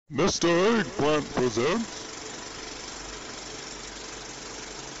Mr. Eggplant presents...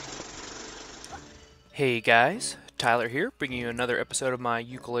 Hey guys, Tyler here, bringing you another episode of my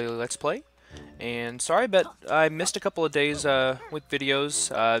Yooka-Laylee Let's Play. And sorry, but I missed a couple of days with videos.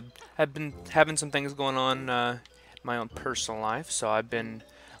 I've been having some things going on in my own personal life, so I've been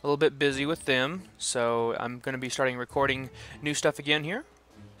a little bit busy with them. So I'm going to be starting recording new stuff again here,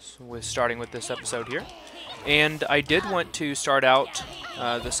 starting with this episode here. And I did want to start out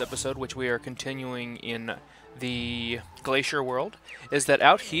this episode, which we are continuing in the glacier world, is that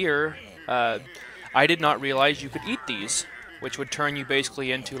out here, I did not realize you could eat these, which would turn you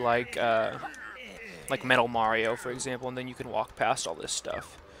basically into like Metal Mario, for example, and then you can walk past all this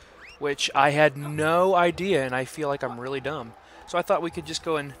stuff, which I had no idea, and I feel like I'm really dumb. So I thought we could just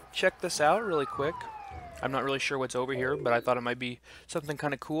go and check this out really quick. I'm not really sure what's over here, but I thought it might be something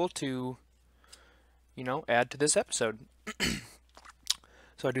kind of cool to, you know, add to this episode.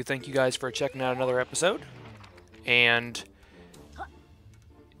 So I do thank you guys for checking out another episode, and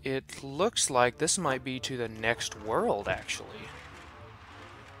it looks like this might be to the next world, actually.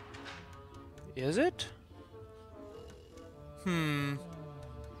 Is it?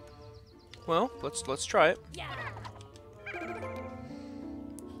 Well, let's try it.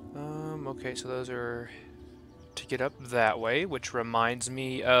 Okay, so those are to get up that way, which reminds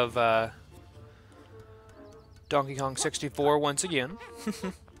me of Donkey Kong 64 once again.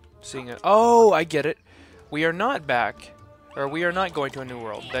 Seeing it. Oh, I get it. We are not back. Or we are not going to a new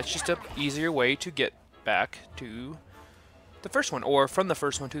world. That's just an easier way to get back to the first one, or from the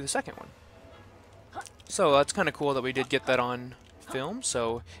first one to the second one. So that's kind of cool that we did get that on film.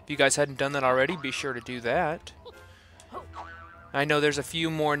 So if you guys hadn't done that already, be sure to do that. I know there's a few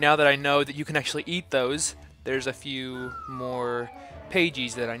more, now that I know that you can actually eat those, there's a few more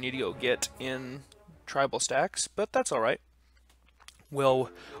pagies that I need to go get in tribal stacks, but that's alright. We'll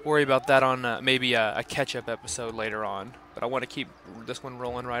worry about that on maybe a catch-up episode later on. But I want to keep this one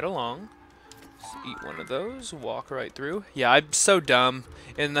rolling right along. Just eat one of those, walk right through. Yeah, I'm so dumb.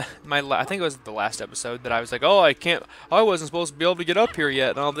 In I think it was the last episode that I was like, oh, I wasn't supposed to be able to get up here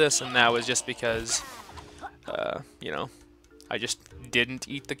yet, and all this, and that was just because, you know, I just didn't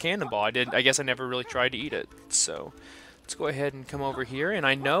eat the cannonball. I guess I never really tried to eat it. So let's go ahead and come over here, and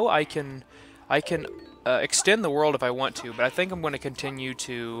I know I can extend the world if I want to, but I think I'm going to continue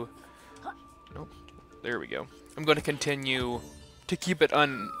to... Oh, there we go. I'm going to continue to keep it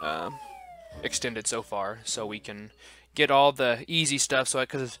extended so far, so we can get all the easy stuff. So,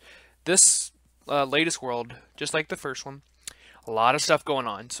 because this latest world, just like the first one, a lot of stuff going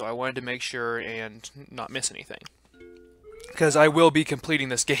on. So I wanted to make sure and not miss anything. Because I will be completing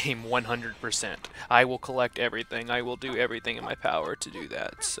this game 100%. I will collect everything. I will do everything in my power to do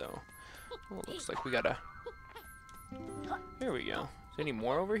that. So, well, looks like we gotta... There we go. Is any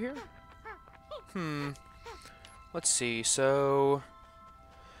more over here? Let's see. So,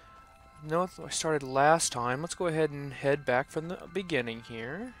 no, I started last time. Let's go ahead and head back from the beginning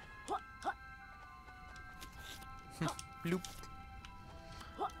here. Bloop.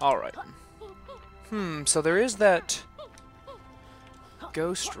 Alright. So there is that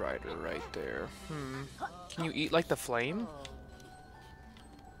Ghost Rider right there. Can you eat like the flame?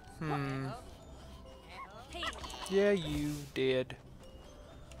 Yeah, you did.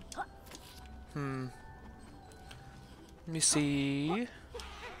 Let me see.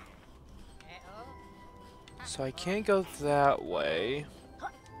 So I can't go that way.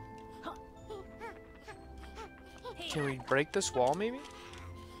 Can we break this wall, maybe?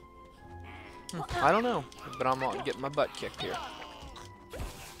 I don't know, but I'm getting my butt kicked here.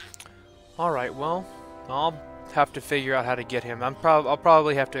 Alright, well, I'll have to figure out how to get him. I'll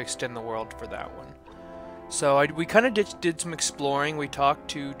probably have to extend the world for that one. So we kind of did some exploring. We talked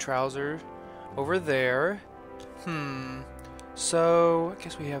to Trouser over there. So I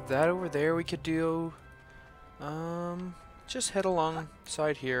guess we have that over there. We could do. Just head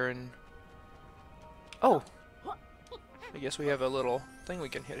alongside here and. Oh, I guess we have a little thing we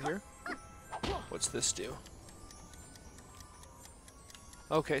can hit here. What's this do?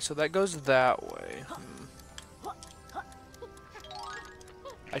 Okay, so that goes that way.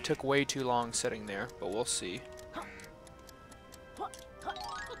 I took way too long sitting there, but we'll see.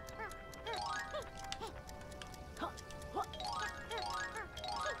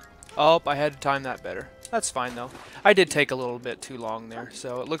 Oh, I had to time that better. That's fine, though. I did take a little bit too long there,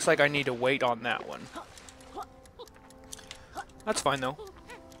 so it looks like I need to wait on that one. That's fine, though.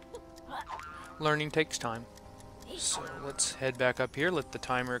 Learning takes time. So let's head back up here, let the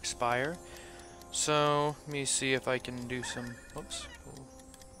timer expire. So, let me see if I can do some... Oops.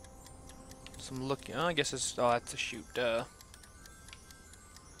 Some looking... Oh, I guess it's... Oh, that's a shoot.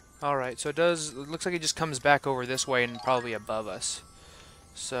 Alright, so it looks like it just comes back over this way and probably above us.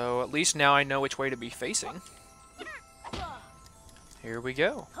 So at least now I know which way to be facing. Here we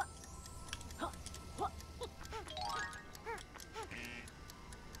go.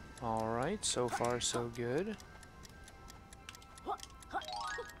 Alright, so far so good.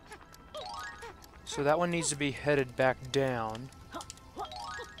 So that one needs to be headed back down.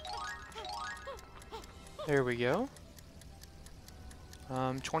 There we go.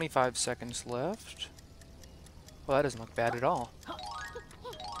 25 seconds left. Well, that doesn't look bad at all.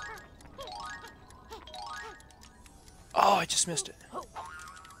 Oh, I just missed it.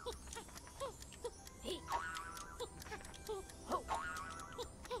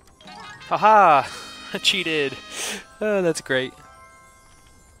 Haha! I cheated! Oh, that's great.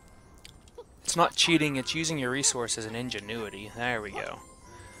 It's not cheating, it's using your resources and ingenuity. There we go.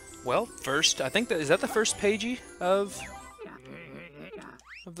 Well, first, I think is that the first pagey of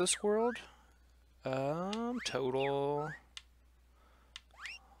this world? Total.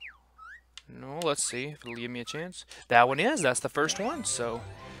 No, let's see if it'll give me a chance. That one is. That's the first one. So,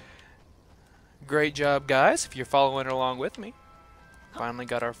 great job, guys. If you're following along with me, finally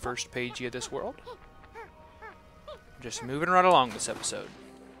got our first pagey of this world. Just moving right along this episode.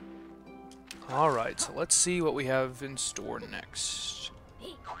 All right, so let's see what we have in store next.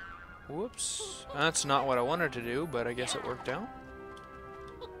 Whoops, that's not what I wanted to do, but I guess it worked out.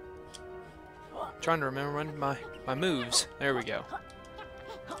 Trying to remember my moves. There we go.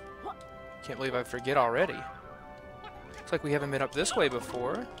 Can't believe I forget already. Looks like we haven't been up this way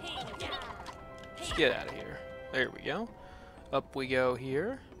before. Just get out of here. There we go. Up we go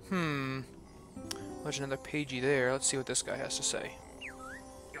here. There's another pagey there. Let's see what this guy has to say.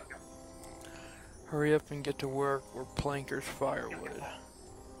 Hurry up and get to work. We're plankers firewood.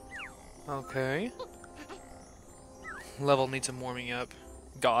 Okay. Level needs some warming up.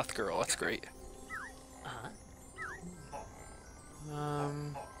 Goth girl, that's great.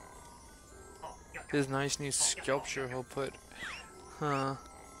 His nice new sculpture he'll put.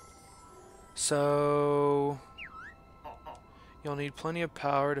 So you'll need plenty of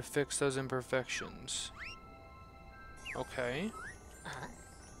power to fix those imperfections. Okay.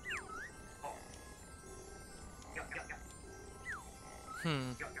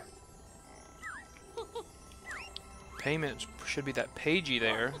 Payment should be that pagey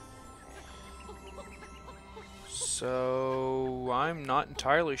there. So I'm not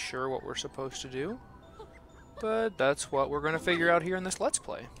entirely sure what we're supposed to do, but that's what we're going to figure out here in this Let's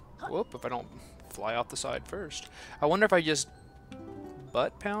Play. Whoop, if I don't fly off the side first. I wonder if I just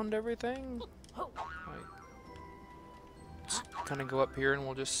butt pound everything? Let's kind of go up here and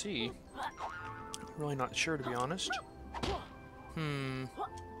we'll just see. Really not sure, to be honest.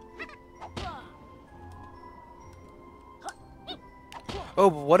 Oh,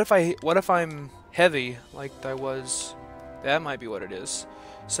 but what if I'm heavy like I was? That might be what it is.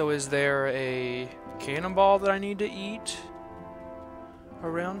 So is there a cannonball that I need to eat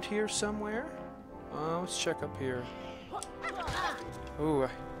around here somewhere? Let's check up here. Ooh,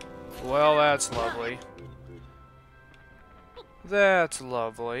 well, that's lovely. That's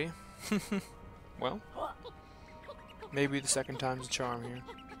lovely. Well, maybe the second time's a charm here.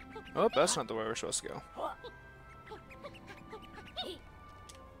 Oh, that's not the way we're supposed to go.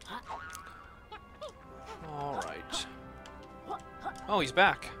 Alright. Oh, he's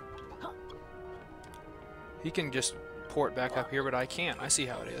back. He can just port back up here, but I can't. I see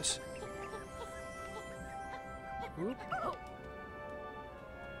how it is. Oop.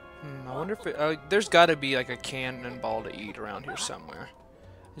 I wonder if it, there's got to be like a cannonball to eat around here somewhere.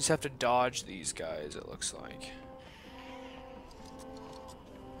 I just have to dodge these guys, it looks like.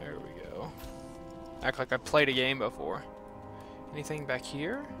 There we go. Act like I played a game before. Anything back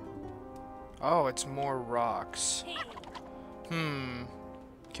here? Oh, it's more rocks. I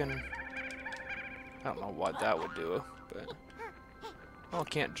don't know what that would do, but... Oh,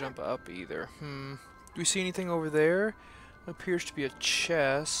 can't jump up either. Do we see anything over there? It appears to be a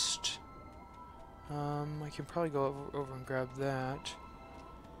chest. I can probably go over and grab that.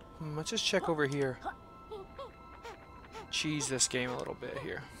 Let's just check over here. Cheese this game a little bit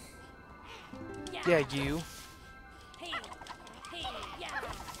here. Yeah, you.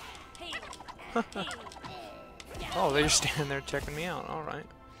 Oh, they're standing there checking me out. Alright.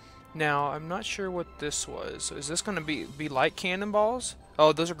 Now, I'm not sure what this was. Is this going to be like cannonballs?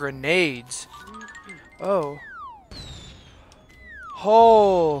 Oh, those are grenades. Oh.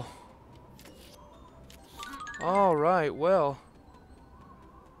 Oh. Alright, well.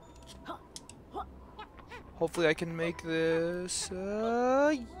 Hopefully I can make this.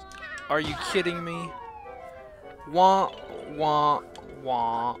 Are you kidding me? Wah, wah,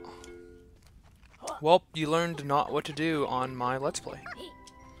 Wah. Well, you learned not what to do on my Let's Play.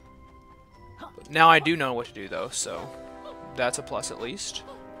 Now I do know what to do, though, so that's a plus at least.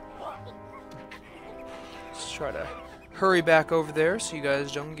 Let's try to hurry back over there so you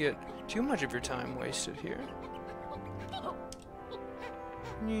guys don't get too much of your time wasted here.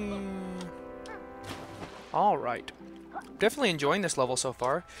 Alright. Definitely enjoying this level so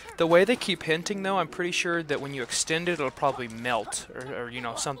far. The way they keep hinting, though, I'm pretty sure that when you extend it, it'll probably melt, or you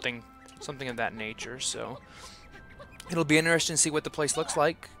know, something of that nature, so it'll be interesting to see what the place looks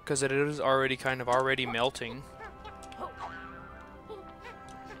like, because it is already kind of melting.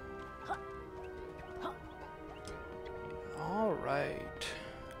 Alright.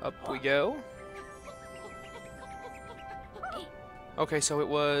 Up we go. Okay, so it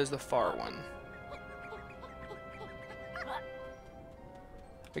was the far one.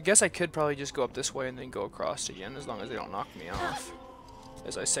 I guess I could probably just go up this way and then go across again, as long as they don't knock me off.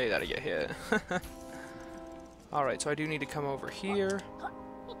 As I say that, I get hit. Alright, so I do need to come over here.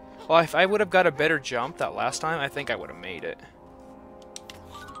 Well, if I would have got a better jump that last time, I think I would have made it.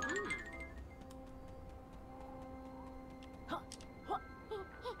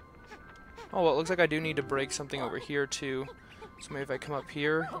 Oh, well, it looks like I do need to break something over here, too. So maybe if I come up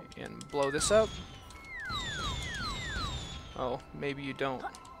here and blow this up. Oh, maybe you don't.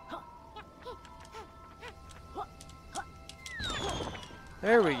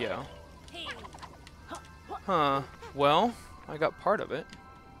 There we go. Huh. Well, I got part of it.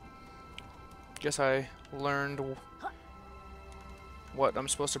 Guess I learned what I'm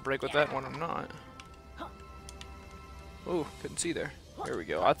supposed to break with that and what I'm not. Ooh, couldn't see there. There we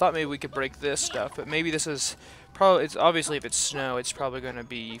go. I thought maybe we could break this stuff, but maybe this is probably, it's obviously if it's snow, it's probably going to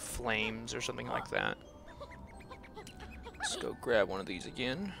be flames or something like that. Let's go grab one of these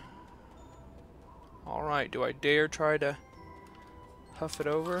again. Alright, do I dare try to huff it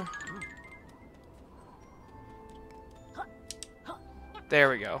over? There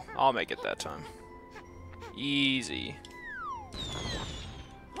we go. I'll make it that time. Easy.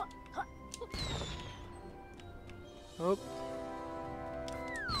 Oh.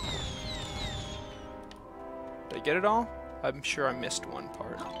 Did I get it all? I'm sure I missed one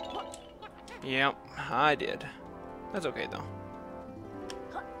part. Yep, I did. That's okay, though.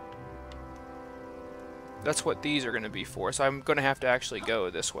 That's what these are going to be for, so I'm going to have to actually go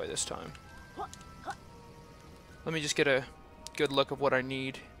this way this time. Let me just get a good look of what I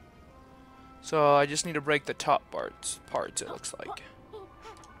need. So I just need to break the top parts, it looks like.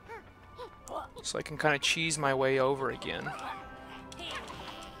 So I can kind of cheese my way over again.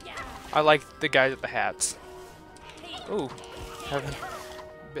 I like the guys with the hats. Ooh, having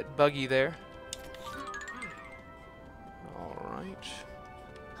a bit buggy there. Alright.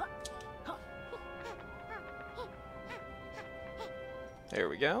 There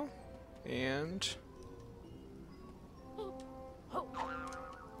we go. And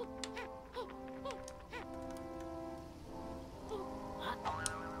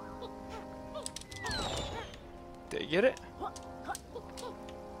did you get it?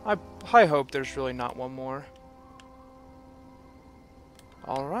 I hope there's really not one more.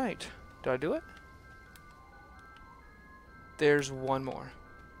 Alright. Did I do it? There's one more.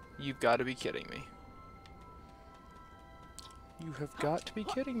 You've got to be kidding me. You have got to be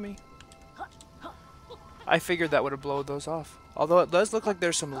kidding me. I figured that would have blown those off. Although it does look like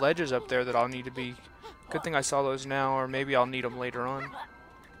there's some ledges up there that I'll need to be... Good thing I saw those now, or maybe I'll need them later on.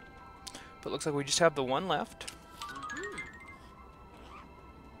 But it looks like we just have the one left.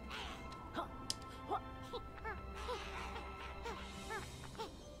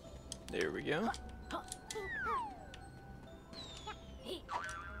 There we go.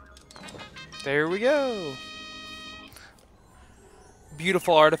 There we go.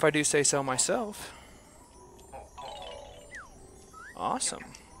 Beautiful art, if I do say so myself. Awesome.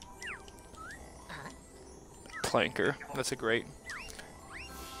 Clanker. That's a great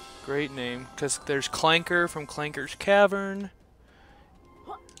name. Because there's Clanker from Clanker's Cavern.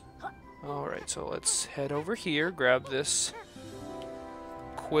 Alright, so let's head over here. Grab this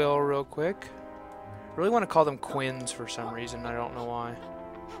quill real quick. I really want to call them quins for some reason. I don't know why.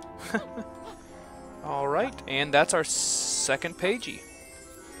 Alright, and that's our second pagey.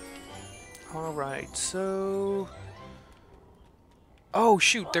 Alright, so... Oh,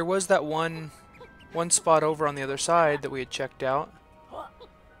 shoot, there was that one spot over on the other side that we had checked out.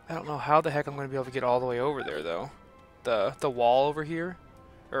 I don't know how the heck I'm going to be able to get all the way over there, though. The wall over here?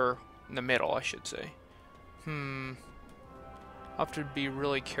 Or, in the middle, I should say. I'll have to be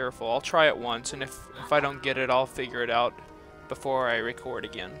really careful. I'll try it once, and if I don't get it, I'll figure it out before I record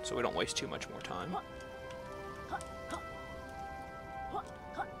again, so we don't waste too much more time.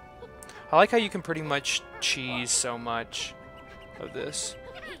 I like how you can pretty much cheese so much of this.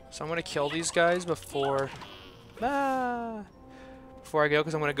 So I'm going to kill these guys before I go,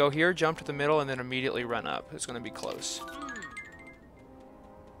 because I'm going to go here, jump to the middle, and then immediately run up. It's going to be close.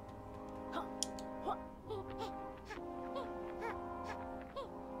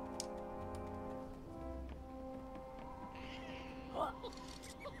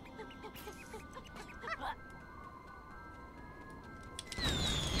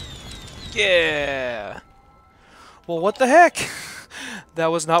 Yeah! Well, what the heck? That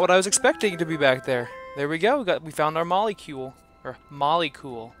was not what I was expecting to be back there. There we go. We found our Mollycool. Or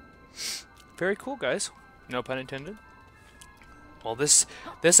Mollycool. Very cool, guys. No pun intended. Well, this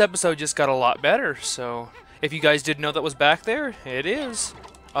episode just got a lot better, so if you guys didn't know that was back there, it is.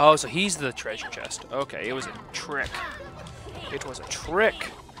 Oh, so he's the treasure chest. Okay, it was a trick. It was a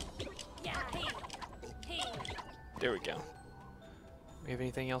trick. There we go. We have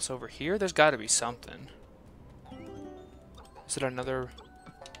anything else over here? There's got to be something. Is it another...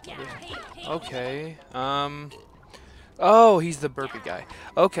 Okay. Oh, he's the burpee guy.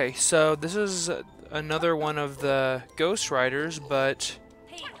 Okay, so this is another one of the Ghost Riders, but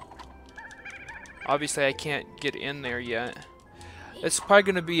obviously I can't get in there yet. It's probably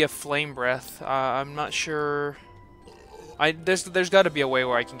going to be a flame breath. I'm not sure. There's got to be a way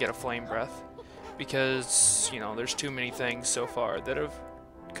where I can get a flame breath, because, you know, there's too many things so far that have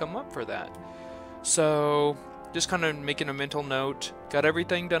come up for that. So, just kind of making a mental note. Got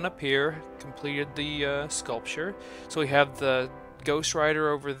everything done up here. Completed the sculpture. So we have the Ghost Rider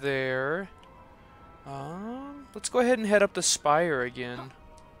over there. Let's go ahead and head up the spire again,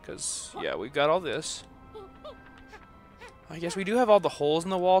 because, yeah, we've got all this. I guess we do have all the holes in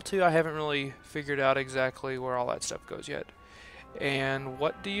the wall, too. I haven't really figured out exactly where all that stuff goes yet. And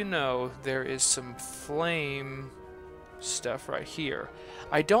what do you know? There is some flame stuff right here.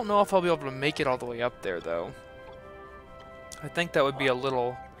 I don't know if I'll be able to make it all the way up there, though. I think that would be a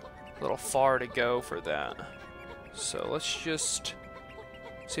little far to go for that. So let's just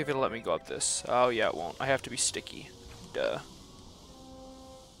see if it'll let me go up this. Oh, yeah, it won't. I have to be sticky. Duh.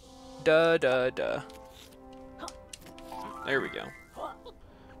 Duh, duh, duh. There we go.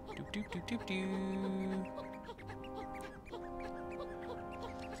 Doop, doop, doop, doop, doop.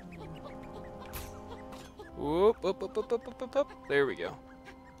 Whoop, whoop, whoop, whoop, whoop, whoop, whoop, whoop. There we go.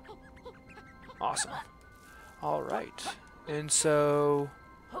 Awesome. Alright. And so,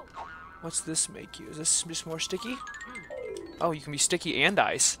 what's this make you? Is this just more sticky? Oh, you can be sticky and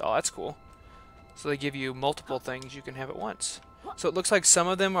ice. Oh, that's cool. So they give you multiple things you can have at once. So it looks like some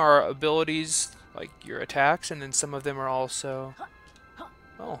of them are abilities, like your attacks, and then some of them are also...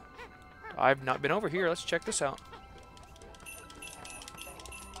 Oh, I've not been over here. Let's check this out.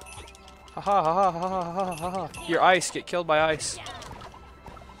 Ha ha ha ha ha ha ha ha. Your ice, get killed by ice.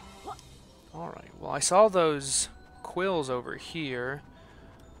 Alright, well I saw those quills over here.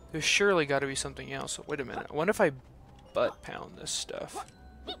 There's surely got to be something else. Wait a minute. I wonder if I butt pound this stuff.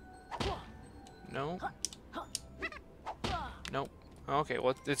 No. Nope. Okay,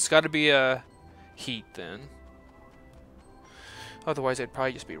 well it's got to be a heat then. Otherwise it'd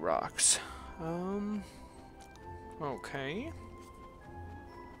probably just be rocks. Okay.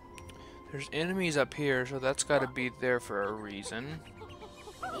 There's enemies up here, so that's got to be there for a reason.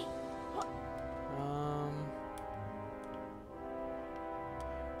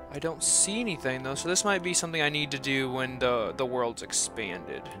 I don't see anything though, so this might be something I need to do when the world's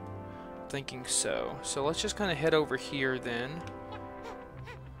expanded. Thinking so. So let's just kind of head over here then,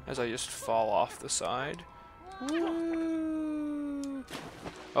 as I just fall off the side. Woo!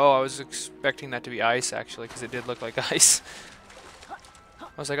 Oh, I was expecting that to be ice actually, because it did look like ice. I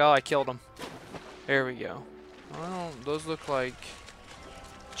was like, oh, I killed him. There we go. Oh, those look like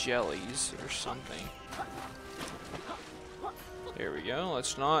jellies or something. There we go.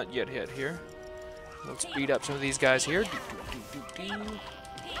 Let's not get hit here. Let's beat up some of these guys here.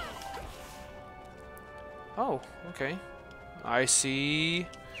 Oh, okay. I see.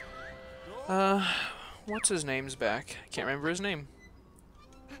 What's his name's back? I can't remember his name.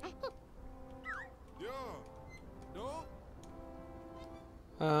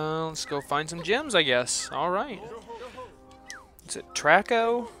 Let's go find some gems, I guess. Alright. Is it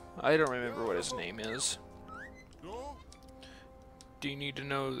Traco? I don't remember what his name is. Do you need to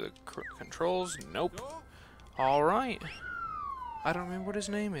know the controls? Nope. Alright. I don't remember what his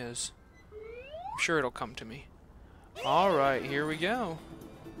name is. I'm sure it'll come to me. Alright, here we go.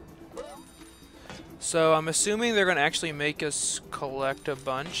 So I'm assuming they're going to actually make us collect a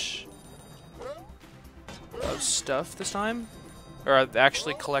bunch of stuff this time. Or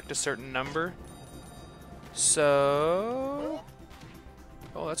actually collect a certain number. So...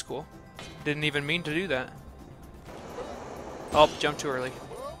 Oh, that's cool. Didn't even mean to do that. Oh, jumped too early.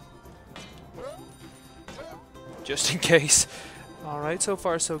 Just in case. Alright, so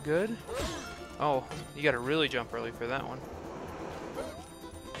far so good. Oh, you gotta really jump early for that one.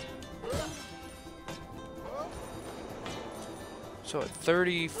 So at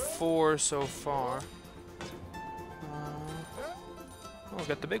 34 so far. Oh,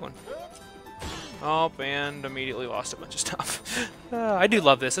 got the big one. Oh, and immediately lost a bunch of stuff. I do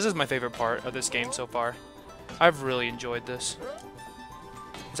love this. This is my favorite part of this game so far. I've really enjoyed this.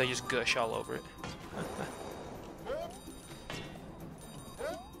 Because I just gush all over it.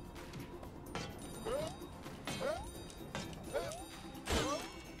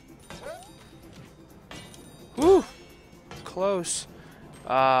 Woo! Close.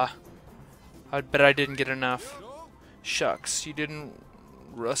 I bet I didn't get enough. Shucks, you didn't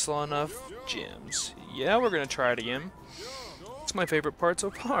rustle enough gems. Yeah, we're gonna try it again. It's my favorite part so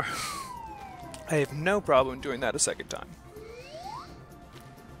far. I have no problem doing that a second time.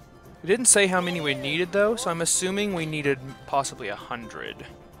 It didn't say how many we needed though, so I'm assuming we needed possibly 100.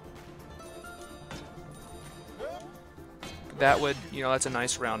 That would, you know, that's a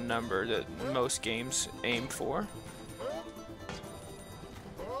nice round number that most games aim for.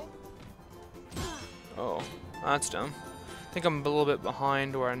 Oh, that's dumb. I think I'm a little bit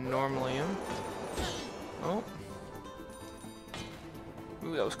behind where I normally am. Oh.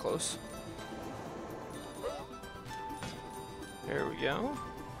 Ooh, that was close. There we go.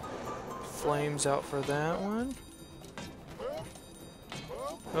 Flames out for that one.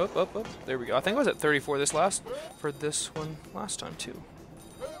 Up, up, up. There we go. I think I was at 34 for this one last time too.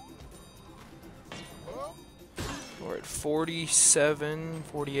 We're at 47,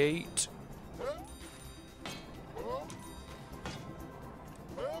 48.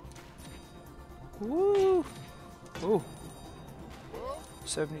 Woo! Ooh.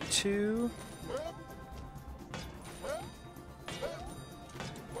 72.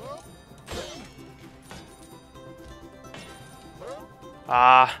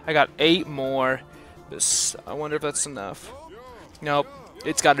 Ah, I got 8 more. I wonder if that's enough. Nope.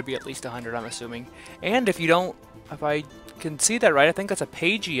 It's got to be at least 100, I'm assuming. And if I can see that right, I think that's a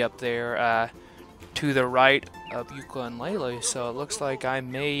pagie up there to the right of Yooka-Laylee. So it looks like I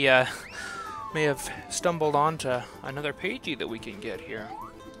may have stumbled onto another pagie that we can get here.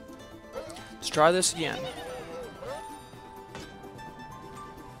 Let's try this again.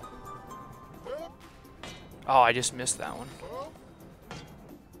 Oh, I just missed that one.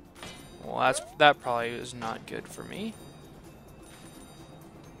 Well, that probably is not good for me.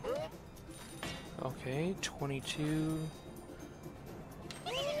 Okay, 22.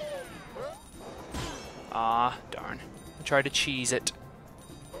 Ah, darn. I tried to cheese it.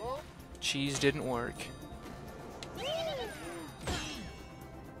 Cheese didn't work.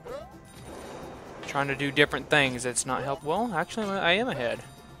 Trying to do different things, it's not help. Well, actually, I am ahead.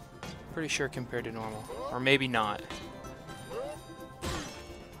 Pretty sure compared to normal. Or maybe not.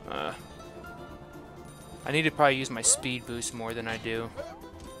 I need to probably use my speed boost more than I do.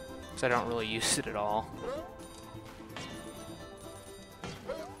 Because I don't really use it at all.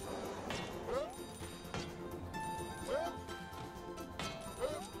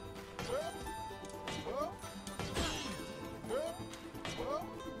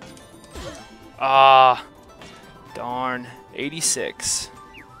 Ah, darn. 86.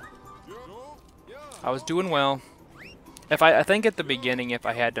 I was doing well. I think at the beginning, if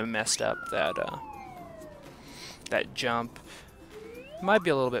I had to messed up that jump, it might be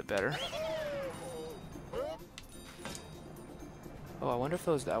a little bit better. Oh, I wonder if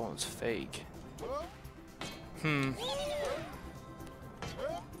that one's fake.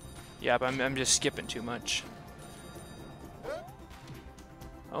 Yeah, but I'm just skipping too much.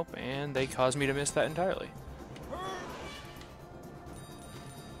 Oh, and they caused me to miss that entirely.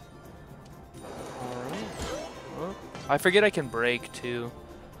 Alright. Oh, I forget I can brake too.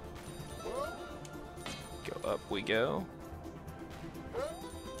 Go up we go.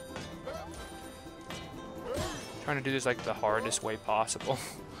 Trying to do this like the hardest way possible.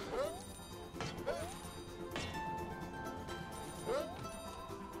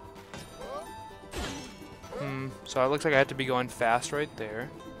 So it looks like I have to be going fast right there.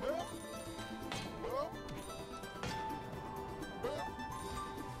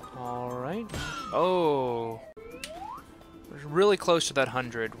 Alright. Oh. We're really close to that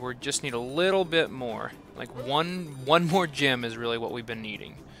 100. We just need a little bit more. Like one more gem is really what we've been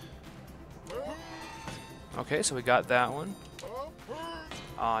needing. Okay, so we got that one.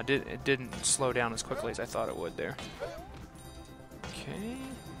 It didn't slow down as quickly as I thought it would there. Okay.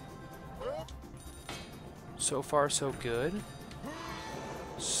 So far, so good.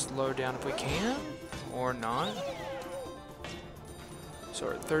 slow down if we can, or not. So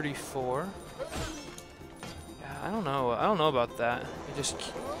we're at 34. Yeah, I don't know. I don't know about that.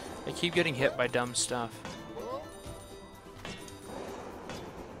 I keep getting hit by dumb stuff.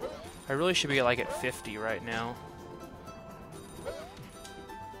 I really should be like at 50 right now.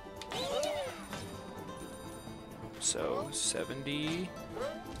 So 70.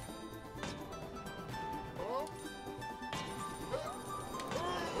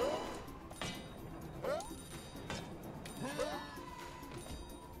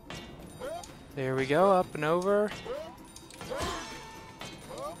 There we go, up and over.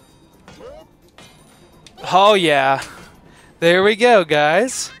 Oh yeah. There we go,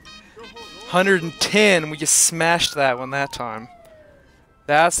 guys. 110. We just smashed that one that time.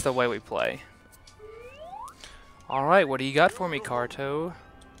 That's the way we play. Alright, what do you got for me, Carto?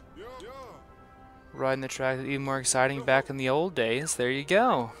 Riding the track is even more exciting back in the old days. There you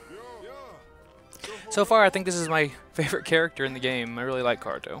go. So far, I think this is my favorite character in the game. I really like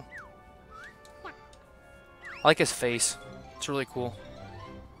Carto. I like his face. It's really cool.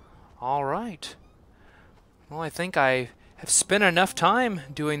 Alright. Well, I think I have spent enough time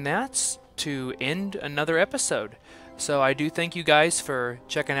doing that to end another episode. So I do thank you guys for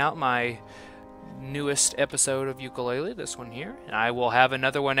checking out my newest episode of Yooka-Laylee, this one here. And I will have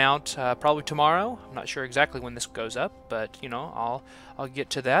another one out probably tomorrow. I'm not sure exactly when this goes up, but you know, I'll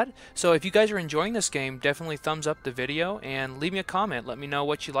get to that. So if you guys are enjoying this game, definitely thumbs up the video and leave me a comment. Let me know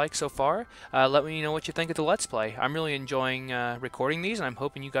what you like so far. Let me know what you think of the Let's Play. I'm really enjoying recording these, and I'm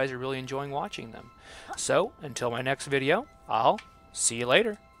hoping you guys are really enjoying watching them. So until my next video, I'll see you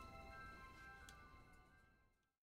later.